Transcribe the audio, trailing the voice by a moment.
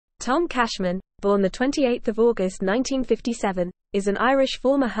Tom Cashman, born 28 August 1957, is an Irish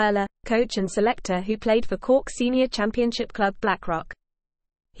former hurler, coach and selector who played for Cork senior championship club Blackrock.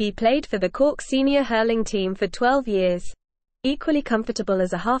 He played for the Cork senior hurling team for 12 years. Equally comfortable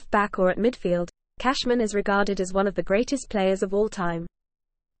as a half-back or at midfield, Cashman is regarded as one of the greatest players of all time.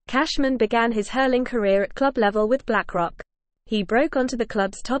 Cashman began his hurling career at club level with Blackrock. He broke onto the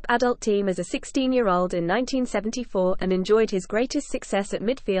club's top adult team as a 16-year-old in 1974 and enjoyed his greatest success at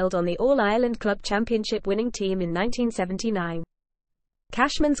midfield on the All-Ireland Club Championship winning team in 1979.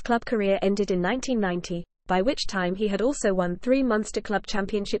 Cashman's club career ended in 1990, by which time he had also won 3 Munster Club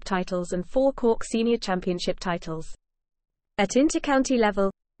Championship titles and 4 Cork Senior Championship titles. At inter-county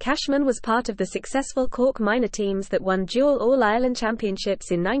level, Cashman was part of the successful Cork minor teams that won dual All-Ireland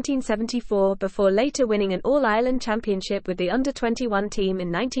Championships in 1974 before later winning an All-Ireland Championship with the under-21 team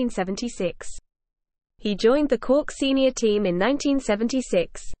in 1976. He joined the Cork senior team in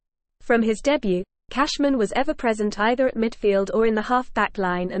 1976. From his debut, Cashman was ever present either at midfield or in the half-back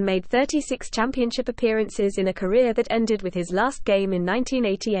line and made 36 championship appearances in a career that ended with his last game in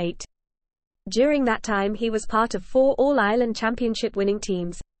 1988. During that time he was part of 4 All-Ireland Championship winning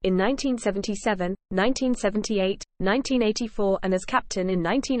teams, in 1977, 1978, 1984 and as captain in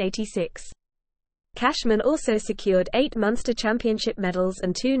 1986. Cashman also secured 8 Munster Championship medals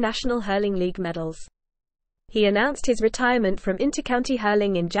and 2 National Hurling League medals. He announced his retirement from intercounty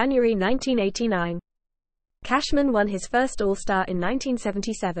hurling in January 1989. Cashman won his first All-Star in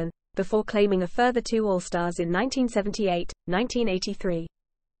 1977, before claiming a further 2 All-Stars in 1978, 1983.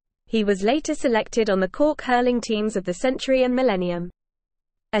 He was later selected on the Cork hurling teams of the Century and Millennium.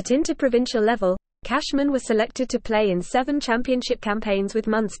 At interprovincial level, Cashman was selected to play in 7 championship campaigns with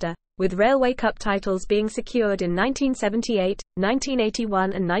Munster, with Railway Cup titles being secured in 1978,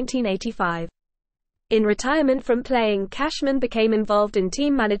 1981 and 1985. In retirement from playing, Cashman became involved in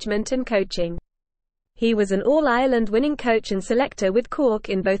team management and coaching. He was an All-Ireland winning coach and selector with Cork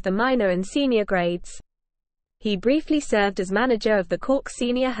in both the minor and senior grades. He briefly served as manager of the Cork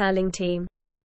senior hurling team.